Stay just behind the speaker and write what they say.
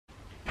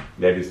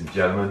Ladies and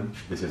gentlemen,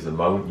 this is the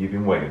moment you've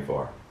been waiting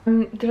for.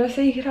 Did I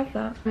say you could have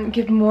that?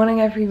 Good morning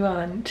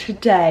everyone.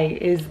 Today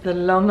is the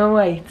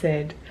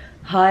long-awaited,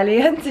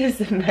 highly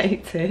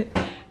anticipated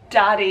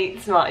Dad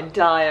Eats My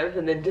Diet for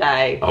the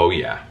day. Oh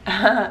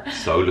yeah,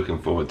 so looking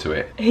forward to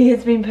it. He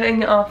has been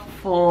putting it off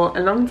for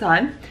a long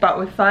time, but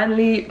we've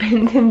finally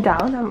pinned him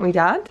down, haven't we,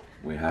 Dad?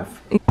 We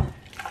have.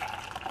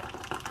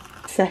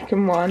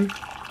 Second one.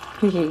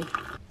 Are you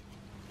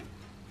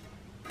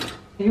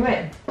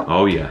in?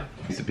 Oh yeah,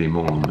 needs to be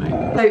more on me.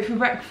 So for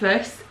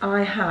breakfast,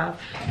 I have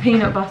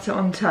peanut butter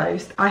on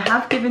toast. I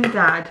have given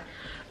Dad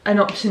an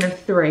option of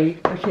 3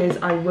 because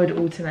I would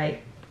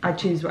alternate. I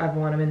choose whatever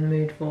one I'm in the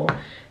mood for.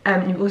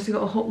 You've also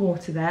got a hot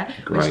water there,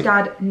 Great. which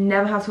Dad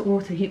never has hot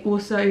water. He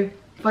also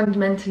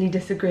fundamentally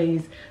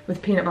disagrees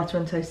with peanut butter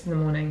on toast in the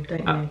morning,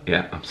 don't you?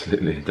 Yeah,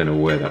 absolutely. I don't know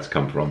where that's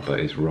come from, but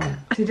it's wrong.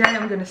 Today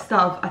I'm going to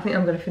start. I think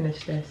I'm going to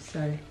finish this,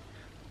 so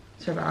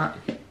sorry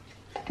about that.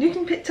 You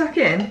can tuck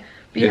in,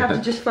 but you have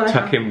to just follow.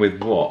 Tuck in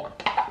with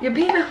what? Your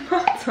peanut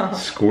butter.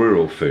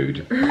 Squirrel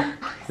food.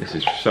 This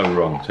is so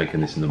wrong,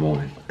 taking this in the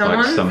morning.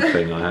 Like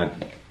something I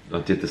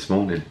did this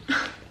morning.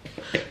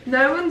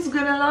 No one's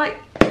gonna like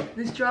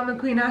this drama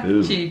queen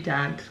attitude,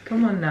 Dad.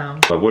 Come on now.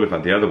 I would have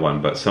had the other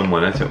one, but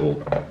someone ate it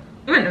all.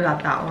 You wouldn't have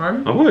had that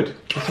one. I would.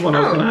 That's the one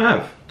I was gonna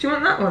have. Do you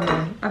want that one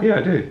then? Yeah,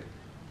 I do.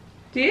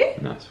 Do you?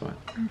 No, that's fine.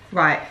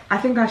 Right, I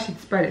think I should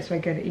spread it so I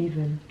get it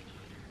even.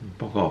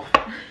 Bog off.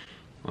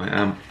 I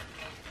am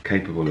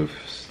capable of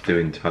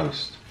doing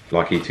toast,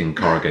 like eating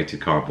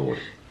corrugated cardboard.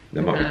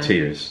 There might be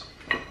tears.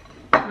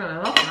 I'm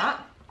gonna love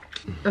that.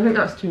 I think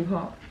that's too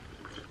hot.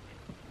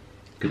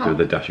 Could do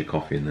with a dash of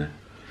coffee in there.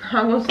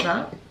 How was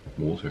that?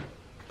 Water.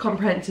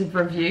 Comprehensive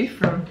review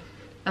from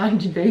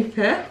Angie Booth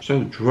here.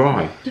 So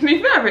dry. To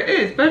be fair, it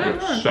is, but I don't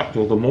It know. sucked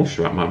all the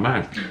moisture out of my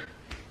mouth.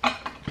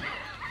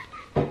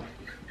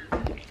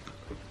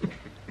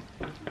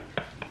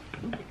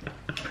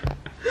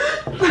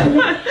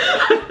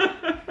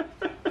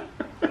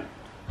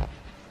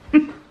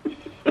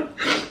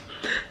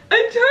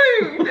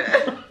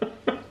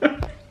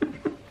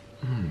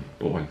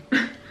 Boy.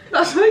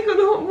 That's why you got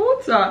the hot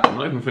water. I'm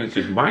not even finished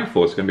this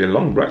mouthful. It's going to be a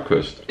long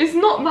breakfast. It's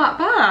not that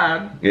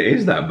bad. It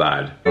is that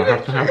bad. I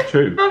have to have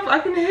 2. I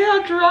can hear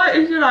how dry it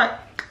is. You're like...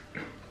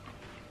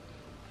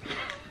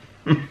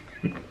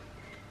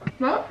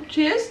 Well,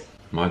 cheers.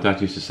 My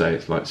dad used to say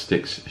it's like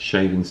sticks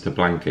shavings to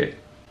blanket,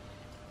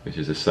 which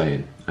is a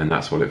saying, and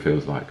that's what it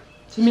feels like.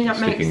 To me that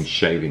Sticking makes...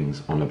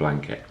 shavings on a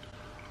blanket.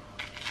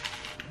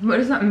 What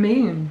does that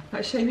mean?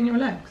 Like shaving your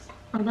legs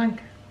on a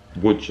blanket?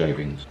 Wood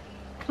shavings.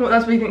 Well,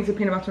 that's what you think of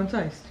peanut butter on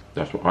toast.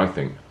 That's what I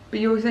think. But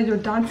you always said your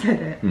dad said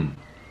it.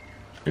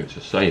 It's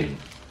a saying.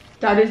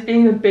 Dad is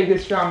being the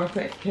biggest drama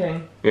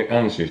king. It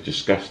honestly is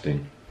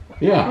disgusting.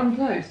 Yeah. On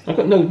toast. I've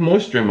got no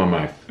moisture in my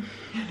mouth.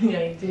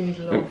 Yeah, you do need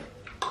a lot.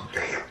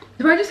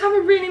 Do I just have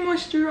a really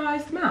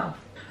moisturised mouth?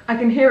 I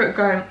can hear it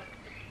going.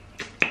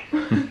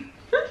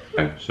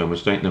 Okay, so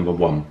mistake number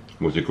 1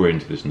 was agreeing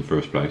to this in the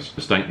first place.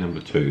 Mistake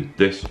number 2,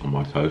 this on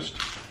my toast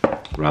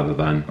rather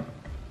than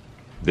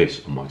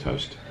this on my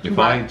toast. If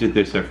I did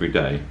this every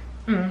day,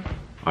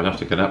 I'd have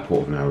to get up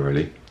quarter of an hour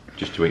early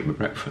just to eat my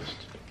breakfast.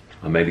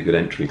 I made a good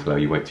entry,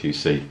 Chloe, you wait till you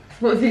see.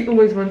 What has he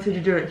always wanted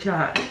to do at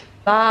church?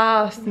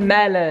 Last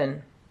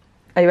melon.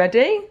 Are you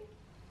ready?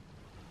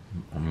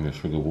 I'm going to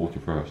swig of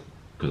water first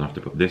because I have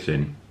to put this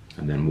in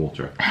and then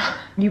water.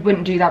 You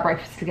wouldn't do that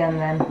breakfast again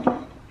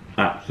then?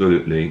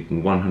 Absolutely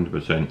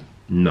 100%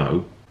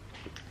 no,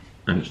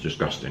 and it's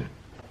disgusting.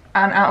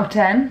 And out of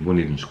 10?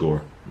 Wouldn't even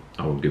score.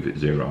 I will give it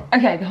 0.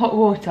 Okay, the hot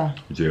water.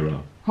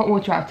 0. Hot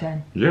water out of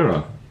 10.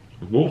 0.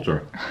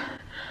 Water.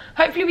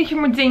 Hopefully we can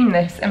redeem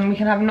this and we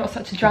can have not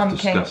such a drama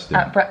king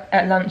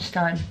at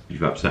lunchtime.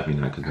 You've upset me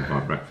now because of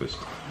our breakfast.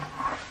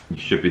 It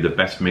should be the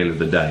best meal of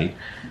the day,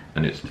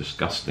 and it's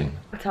disgusting.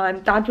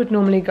 Dad would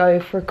normally go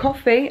for a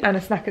coffee and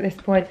a snack at this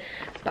point,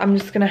 but I'm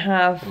just gonna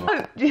have...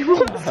 Oh, do you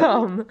want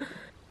some?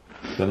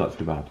 They're not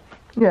too bad.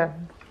 Yeah,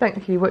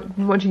 thank you.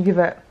 What do you give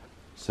it?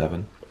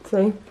 7.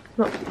 See?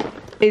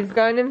 He's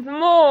going in for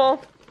more.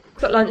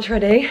 Got lunch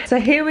ready. So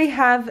here we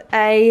have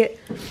a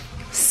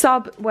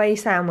Subway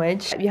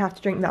sandwich. You have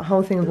to drink that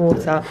whole thing of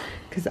water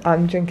because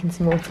I'm drinking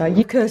some water.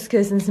 You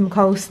couscous and some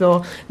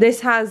coleslaw. This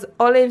has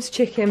olives,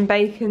 chicken,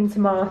 bacon,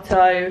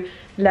 tomato,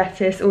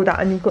 lettuce, all that,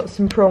 and you've got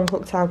some prawn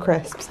cocktail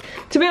crisps.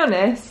 To be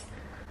honest,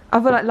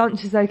 I feel like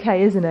lunch is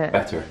okay, isn't it?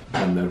 Better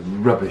than the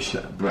rubbish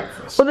at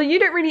breakfast. Although you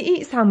don't really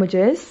eat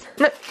sandwiches.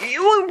 No,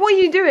 what are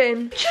you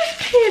doing? Just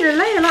peel a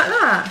layer like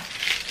that.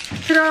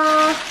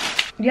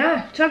 Ta-da!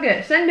 Yeah, chug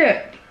it, send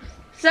it.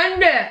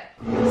 Send it!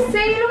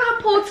 See, look how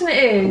important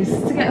it is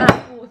to get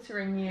that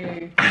water in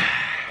you.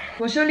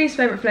 What's your least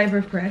favourite flavour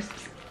of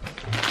crisps?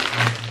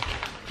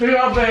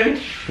 I'm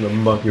gonna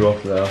mug you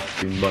off there.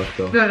 You mugged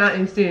off. No, that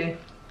is, do you?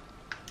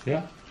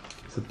 Yeah.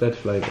 It's a dead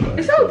flavour.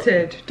 It's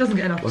salted. Doesn't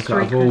get enough Like sweet.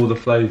 out of all the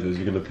flavours,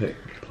 you're gonna pick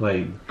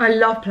plain. I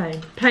love plain.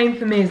 Plain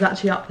for me is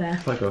actually up there.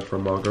 It's like going for a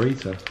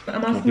margarita. But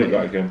I'm I'll asking do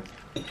that again.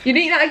 you'd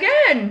eat that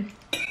again?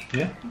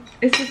 Yeah.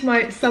 It's just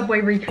my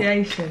Subway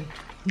recreation.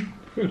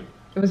 Good.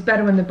 It was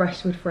better when the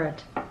breast would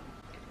Fred.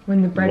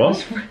 when the bread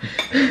was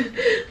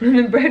when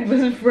the bread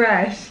was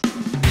fresh.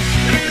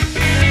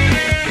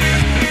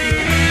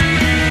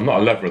 I'm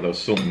not a lover of those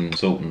salt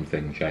and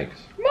thing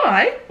shakes.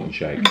 Why? Salt and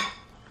shake.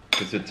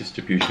 It's a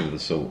distribution of the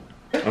salt.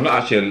 I'm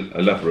not actually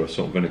a lover of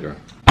salt and vinegar.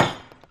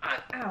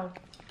 Ow.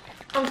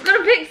 I was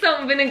gonna pick salt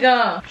and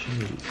vinegar.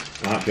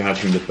 Jeez. I actually had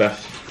some of the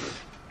best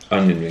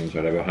onion rings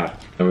I'd ever had.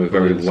 They were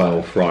very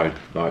well fried,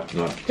 like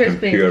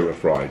tempura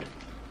fried.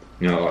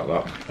 You know,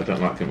 like that. I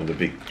don't like them with the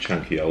big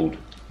chunky old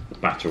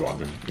batter on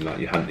them. You know, like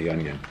you hunt the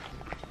onion.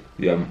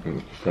 The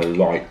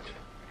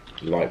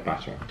light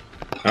batter.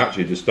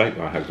 Actually, the steak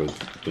I had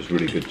was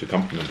really good to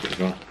complement it as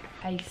well.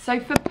 Okay, so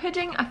for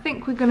pudding, I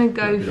think we're gonna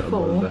go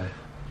for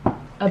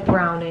a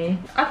brownie.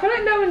 I feel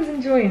like no one's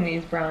enjoying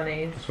these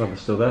brownies. That's why they're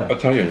still there. I'll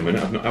tell you in a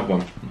minute, I've not had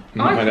one.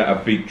 Not made out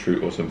of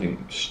beetroot or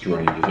something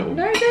strange, is it? Or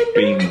no, they're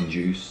bean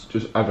juice.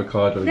 Just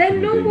avocado. They're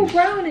normal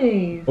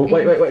brownies. Oh,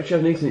 wait, she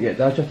hasn't eaten it yet.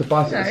 Dad, you have to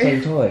bite it at the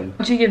same time.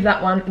 Would you give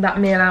that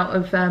meal out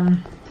of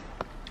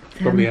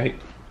Probably 8.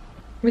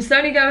 We're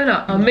slowly going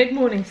up. Our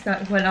mid-morning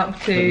snack went up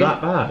to... Is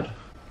that bad?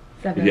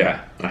 7.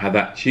 Yeah, I had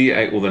that. She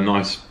ate all the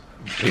nice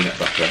peanut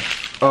butter.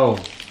 Oh,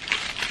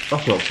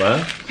 that's not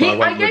fair.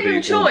 I gave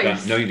him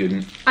choice. No, you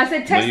didn't. I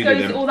said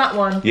Tesco's or that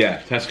one. Yeah,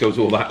 Tesco's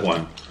or that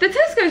one. The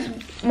Tesco's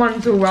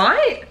one's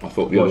alright. I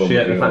thought the other one she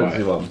would ate be the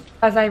fancy alright. one.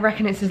 As I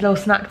reckon it's his little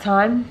snack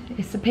time.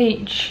 It's a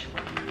peach.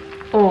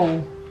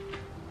 Oh.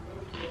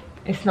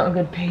 It's not a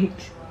good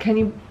peach.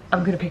 I'm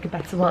gonna pick a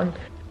better one.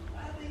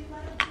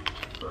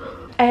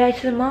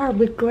 ASMR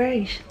with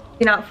Grace.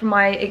 Been out for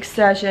my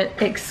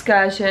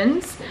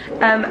excursions,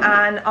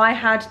 and I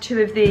had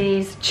 2 of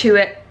these Chew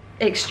It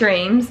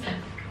Extremes.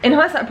 In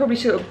hindsight, I probably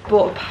should have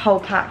bought a whole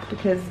pack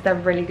because they're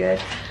really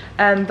good.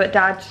 But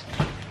Dad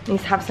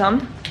needs to have some.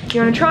 Do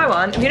you want to try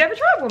one? Have you never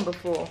tried one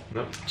before?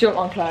 No. Do you want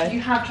one, Chloe?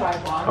 You have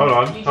tried one. Hold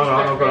on,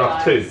 I've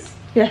got 2.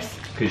 Yes.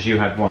 Because you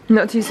had one.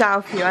 Not too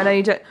sour for you, I know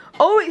you don't.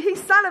 Oh, he's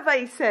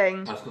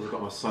salivating. That's because I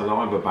got my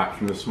saliva back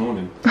from this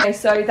morning. Okay,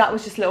 so that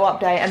was just a little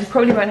update, and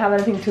probably won't have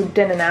anything till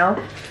dinner now.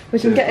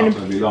 Which I'm getting. It's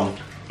not going to be long.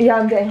 Yeah,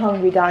 I'm getting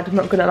hungry, Dad. I'm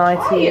not gonna lie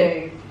to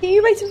you. Are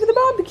you waiting for the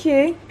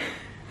barbecue?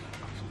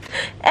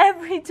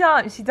 Every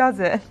time she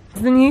does it.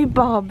 It's the new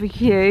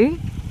barbecue.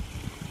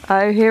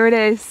 Oh, here it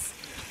is.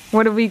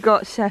 What have we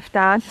got, Chef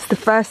Dad? It's the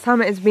first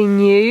time it has been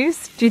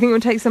used. Do you think it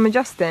will take some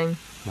adjusting?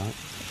 No.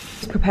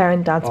 Just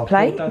preparing Dad's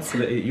plate. Dad's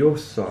gonna eat your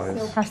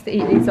size. Has to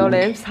eat these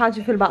olives. How do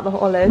you feel about the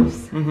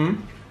olives?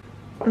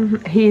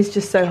 He is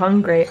just so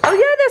hungry. Oh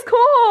yeah, there's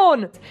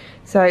corn!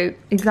 So,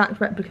 exact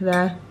replica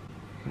there.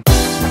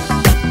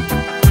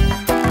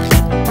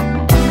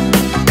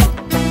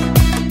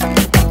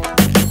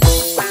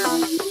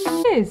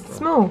 It is,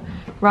 small.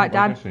 Right,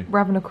 Dad, we're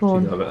having a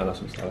corn. There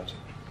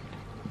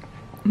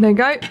you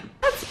go.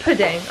 That's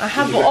pudding. I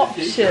have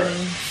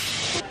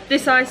options.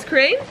 This ice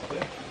cream,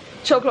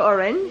 chocolate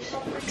orange,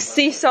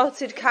 sea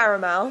salted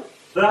caramel,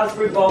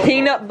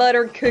 peanut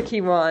butter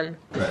cookie one.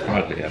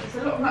 Hardly, yeah.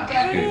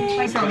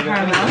 Sea salted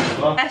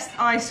caramel. Best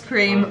ice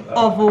cream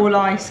of all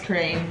ice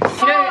creams. You know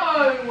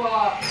how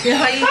you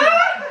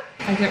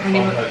I don't really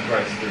want.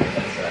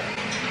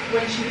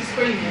 When she was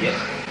screaming.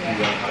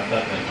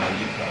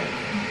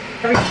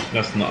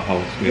 That's not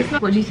whole sweet.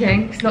 What do you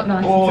think? It's not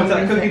nice. Oh, is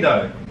that cookie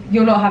dough?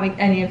 You're not having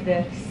any of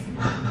this.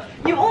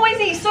 You always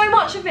eat so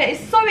much of it.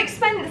 It's so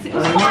expensive. It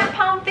was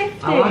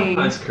 £5.50. I like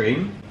ice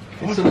cream.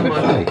 It's one of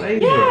my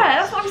favourites. Yeah,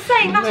 that's what I'm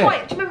saying. That's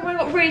why. Do you remember when I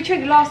got really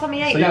triggered last time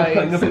we ate So those? you're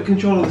putting a bit of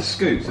control of the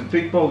scoops. A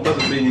big bowl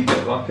doesn't mean you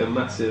get like a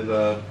massive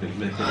big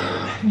mick.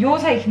 You're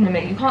taking the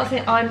mick. You can't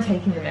say I'm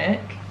taking the mick.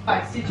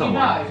 Right, did Come you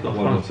on, know it's not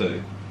 1 or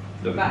 2.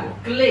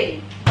 that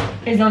Glee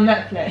It's on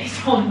Netflix.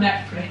 is on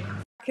Netflix?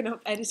 Up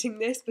editing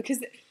this because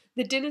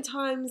the dinner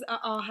times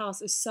at our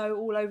house are so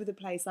all over the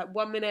place. Like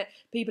 1 minute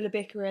people are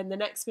bickering, the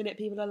next minute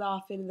people are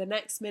laughing, the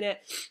next minute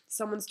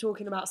someone's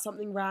talking about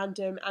something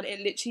random, and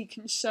it literally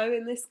can show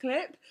in this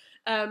clip.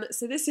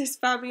 So this is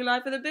family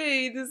life of the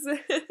booths.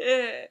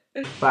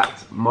 In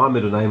fact, my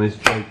middle name is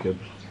Jacob.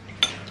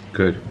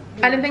 Good.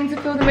 Anything to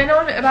fill them in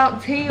on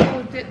about tea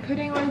or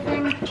pudding or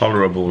anything?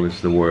 Tolerable is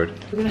the word.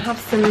 We're gonna have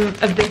some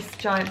of this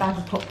giant bag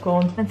of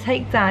popcorn and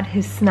take Dad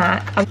his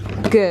snack.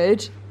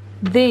 Good.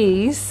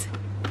 These,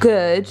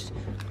 good.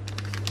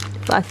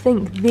 But I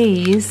think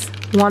these,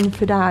 one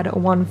for Dad or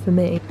one for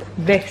me.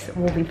 This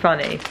will be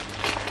funny.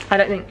 I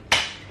don't think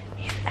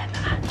he's ever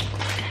had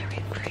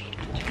very green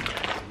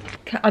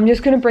chocolate. I'm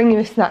just gonna bring you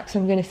a snack, so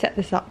I'm gonna set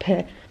this up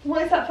here.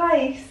 What is that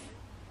face?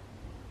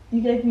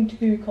 You gave me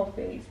 2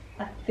 coffees.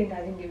 I think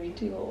I can give you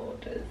 2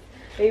 orders.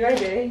 Are you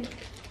ready?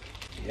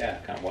 Yeah,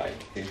 can't wait.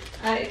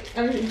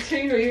 I'm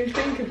intrigued what you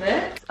think of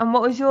it. And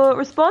what was your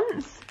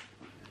response?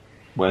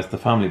 Where's the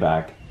family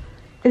bag?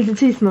 Is it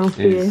too small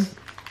for you?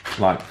 It's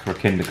like for a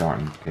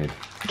kindergarten kid.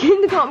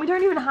 Kindergarten? We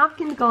don't even have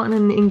kindergarten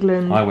in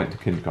England. I went to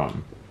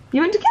kindergarten. You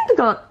went to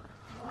kindergarten?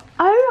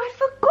 Oh, I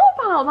forgot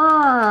about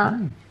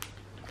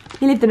that.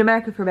 He lived in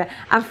America for a bit.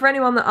 And for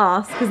anyone that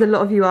asks, because a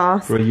lot of you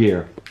asked, For a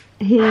year.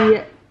 he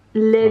I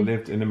lived...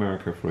 lived in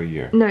America for a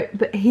year. No,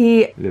 but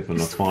he... Lived on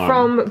a farm.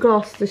 From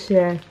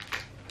Gloucestershire.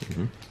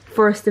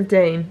 Forest of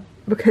Dean.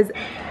 Because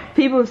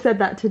people have said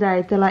that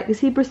today. They're like, is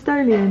he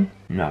Bristolian?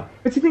 No.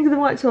 What do you think of the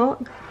white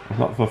chalk? It's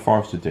not for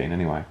Forest of Dean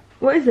anyway.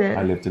 What is it?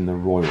 I lived in the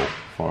Royal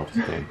Forest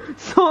of Dean.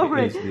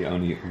 Sorry. It is the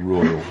only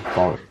royal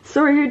forest.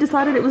 Sorry, who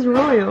decided it was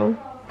royal?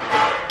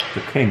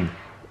 The king,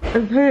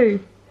 Of who?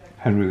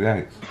 Henry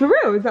VIII. For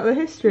real? Is that the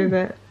history of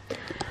it?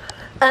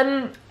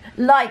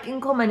 Like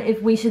and comment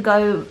if we should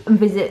go and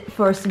visit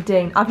Forest of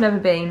Dean. I've never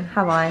been,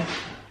 have I?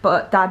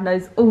 But Dad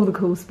knows all the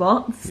cool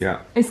spots.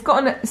 Yeah. It's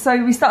gotten,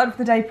 so we started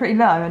the day pretty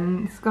low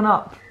and it's gone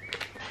up.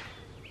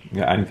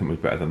 Yeah, anything was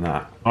better than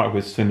that. Started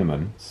with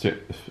cinnamon.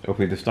 If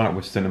we'd have started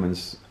with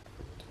cinnamon's,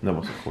 no,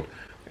 what's it called?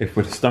 If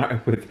we'd have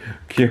started with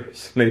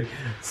curiously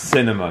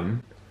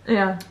cinnamon,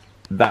 Yeah.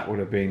 that would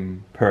have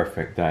been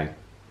perfect day.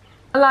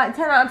 Like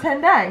 10 out of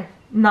 10 day?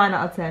 9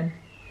 out of 10.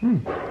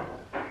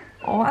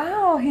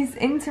 Wow, he's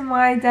into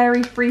my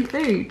dairy-free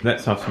food.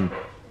 Let's have some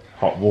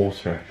hot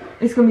water.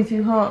 It's gonna be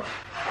too hot.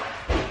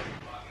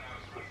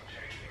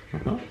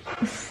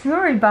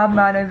 Sorry, bad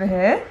man over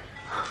here.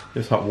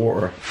 This hot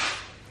water,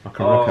 I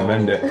can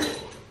recommend it. It's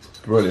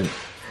brilliant.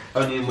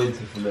 Only in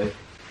winter for me.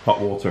 Hot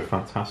water,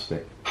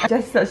 fantastic.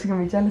 Jesse's actually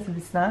gonna be jealous of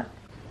his snack.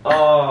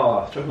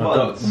 Oh, chocolate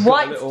buttons.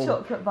 White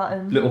chocolate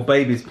buttons. Little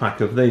baby's pack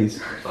of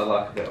these. I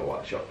like a bit of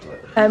white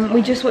chocolate.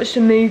 We just watched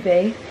a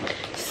movie,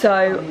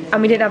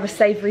 and we didn't have a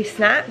savoury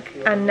snack,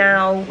 and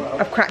now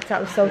I've cracked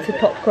out the salted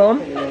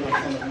popcorn.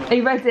 Are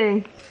you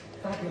ready?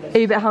 Are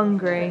you a bit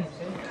hungry?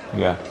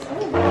 Yeah.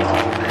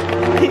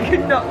 He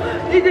could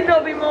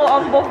not be more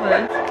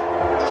unbothered.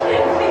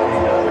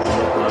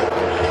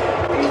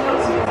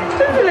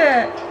 Isn't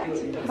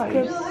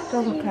it?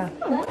 Doesn't care.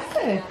 What's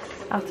this?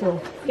 At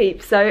all.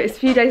 So it's a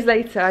few days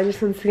later, I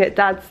just wanted to get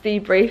Dad's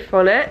debrief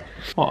on it.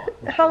 What?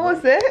 How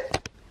was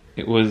it?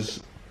 It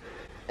was.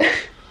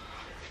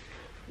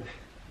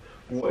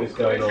 What is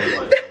going on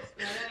right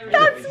now?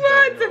 Dad's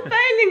words are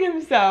failing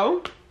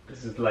himself.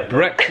 This is late.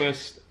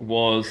 Breakfast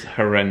was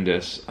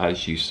horrendous,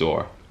 as you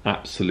saw.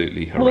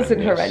 Absolutely horrendous.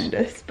 Wasn't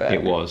horrendous, but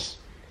It was.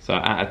 So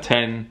out of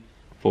 10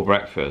 for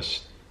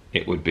breakfast,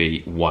 it would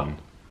be 1.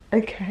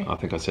 okay. I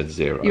think I said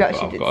 0, You but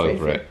actually I've did got say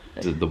over it.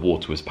 The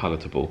water was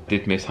palatable.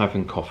 Did miss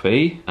having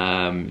coffee.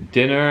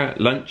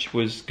 Lunch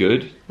was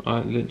good.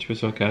 Lunch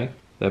was okay.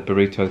 The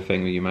burrito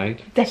thing that you made.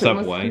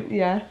 Definitely Subway. was,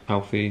 yeah.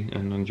 Healthy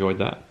and enjoyed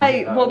that.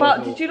 Hey, what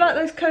about, did you like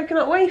those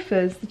coconut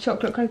wafers? The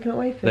chocolate coconut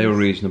wafers? They were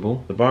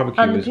reasonable. The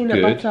barbecue And the was peanut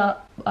good butter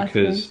ice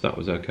cream. because that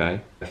was okay.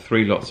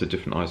 3 lots of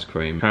different ice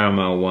cream.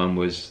 Caramel one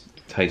was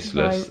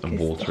tasteless Like, and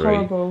it's watery.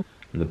 horrible.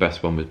 And the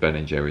best one was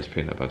Ben & Jerry's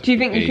peanut butter. Do you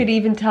think you could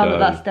even tell that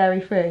that's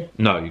dairy free?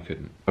 No, you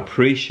couldn't.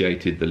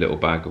 Appreciated the little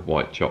bag of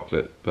white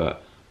chocolate,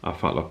 but I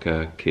felt like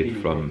a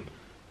kid from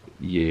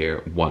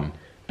year 1.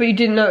 But you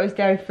didn't know it was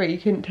dairy free, you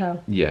couldn't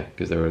tell? Yeah,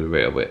 because they were a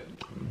little bit.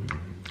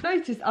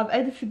 Notice I've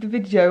edited the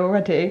video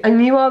already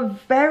and you are a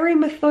very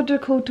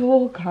methodical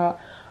talker.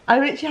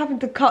 I'm literally having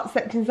to cut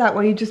sections out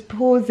where you're just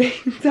pausing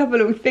to have a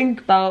little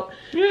think about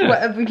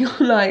whatever you're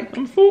like.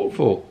 I'm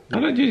thoughtful. I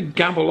don't just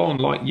gabble on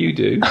like you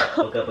do.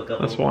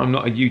 That's why I'm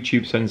not a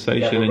YouTube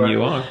sensation and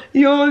you are.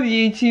 You're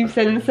the YouTube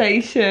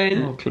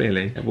sensation. Oh,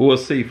 clearly. Well, we'll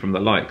see from the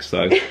likes,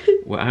 so.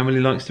 Well, how many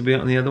likes did we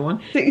get on the other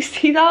one?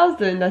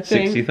 60,000, I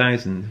think.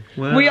 60,000.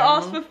 Well, We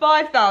asked for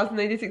 5,000,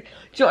 they did 6. Do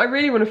you know what I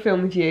really want to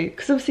film with you?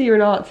 Because obviously you're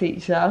an art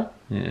teacher.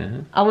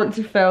 Yeah. I want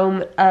to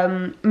film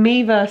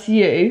me versus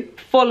you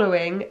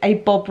following a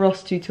Bob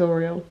Ross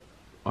tutorial.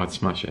 I'd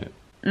smash it.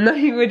 No,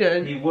 you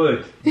wouldn't. He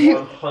would.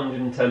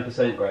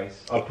 110%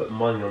 Grace. I'll put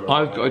money on that.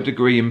 I've got a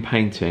degree in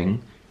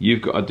painting.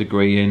 You've got a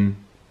degree in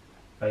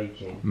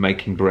baking.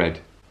 making bread.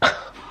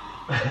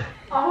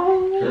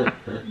 Oh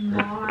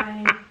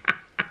my.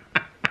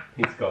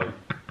 He's gone.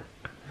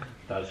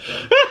 Dad's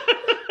gone.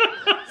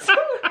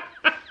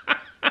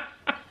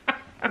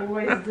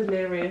 Always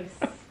delirious.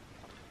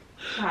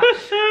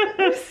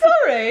 I'm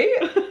sorry.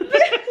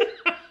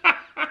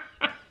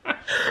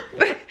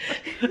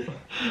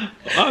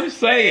 I'm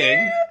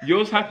saying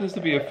yours happens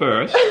to be a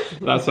first.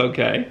 That's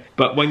okay.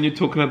 But when you're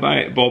talking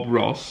about Bob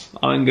Ross,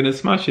 I'm gonna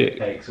smash it.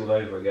 Cakes all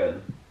over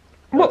again.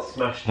 What?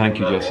 Smashed Thank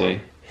you, on that Jesse.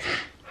 one.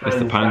 It's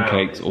the Hands down.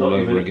 pancakes It's all not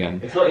over even- again.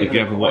 it's not If even you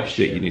a ever watched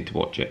it, question. you need to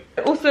watch it.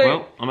 Also,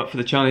 Well, I'm up for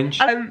the challenge.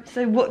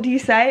 so what do you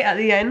say at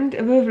the end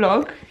of a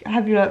vlog?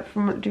 Have you learnt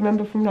from? Do you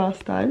remember from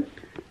last time?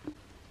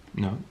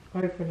 No.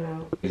 Over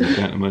now. Ladies and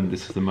gentlemen,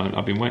 this is the moment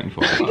I've been waiting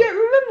for. I don't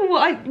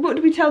remember what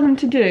did we tell them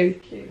to do?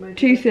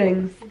 2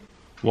 things.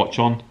 Watch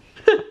on,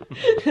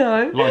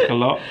 No. like a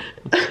lot,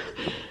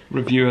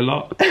 review a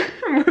lot.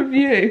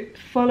 Review.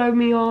 Follow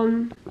me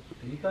on. Are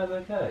you guys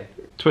okay?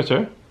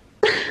 Twitter.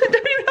 Don't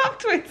even have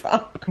Twitter.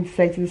 I can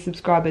say to the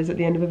subscribers at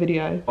the end of a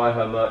video. Buy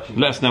her merchandise.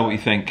 Let us know what you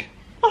think.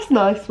 That's a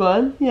nice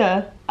one,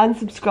 yeah. And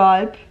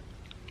subscribe.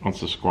 And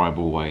subscribe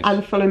always.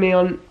 And follow me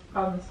on.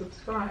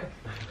 Unsubscribe.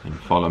 And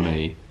follow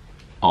me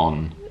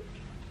on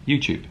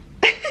YouTube.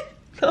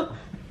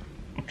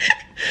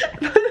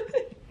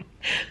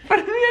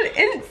 Follow me on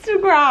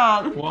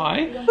Instagram.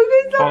 Why? Because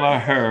Follow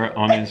her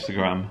on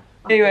Instagram.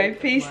 Anyway,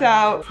 peace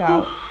out.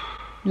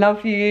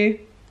 Love you.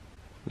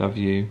 Love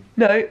you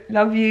No,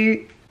 love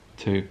you.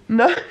 too.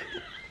 No.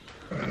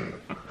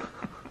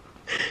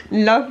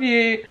 Love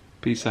you.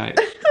 Peace out.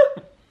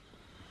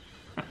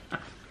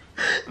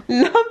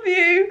 Love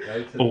you.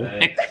 Go to Oh,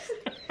 bed.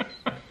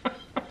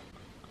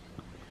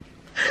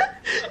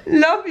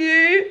 Love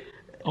you.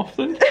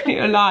 often.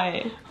 You're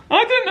lying.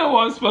 I don't know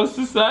what I'm supposed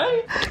to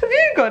say. Have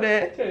you got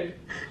it? Two.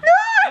 No!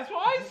 That's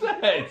what I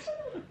said.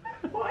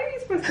 What are you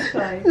supposed to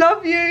say?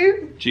 Love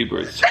you.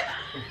 Jeepers.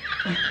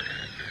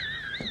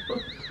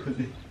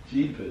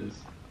 Jeepers.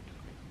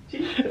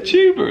 Jeepers.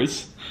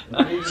 Tubers.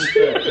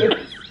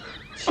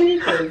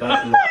 Jeepers.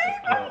 That's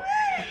not.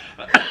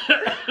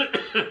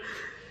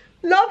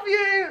 Love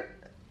you.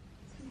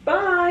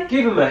 Bye.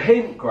 Give him a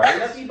hint, Love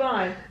Grace. you,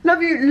 bye.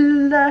 Love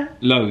you.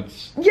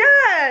 Loads.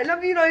 Yeah.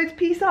 Love you loads.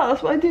 Peace out.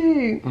 That's what I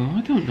do. Oh,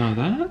 I don't know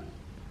that.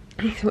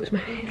 I need to watch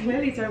my. You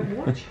clearly don't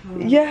watch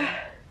her. Yeah.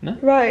 No?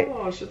 Right.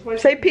 Gosh, that's why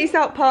Say peace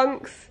out,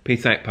 punks.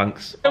 Peace out,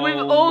 punks. And we've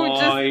all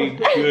just- my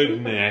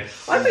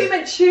goodness. I thought you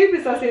meant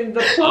tubers, as in the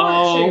plant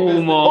Oh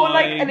tubers. my Or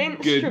like an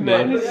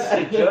instrument.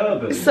 goodness.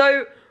 German.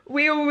 So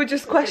we all were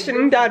just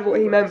questioning Dad what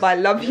he meant by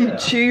love Yeah.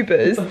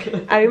 YouTubers,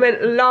 and he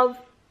meant love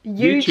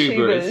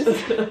YouTubers.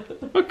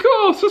 Of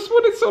course, that's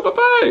what it's all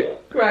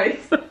about.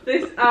 Grace,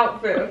 this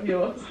outfit of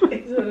yours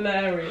is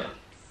hilarious.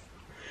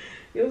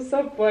 Your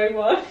Subway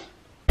one.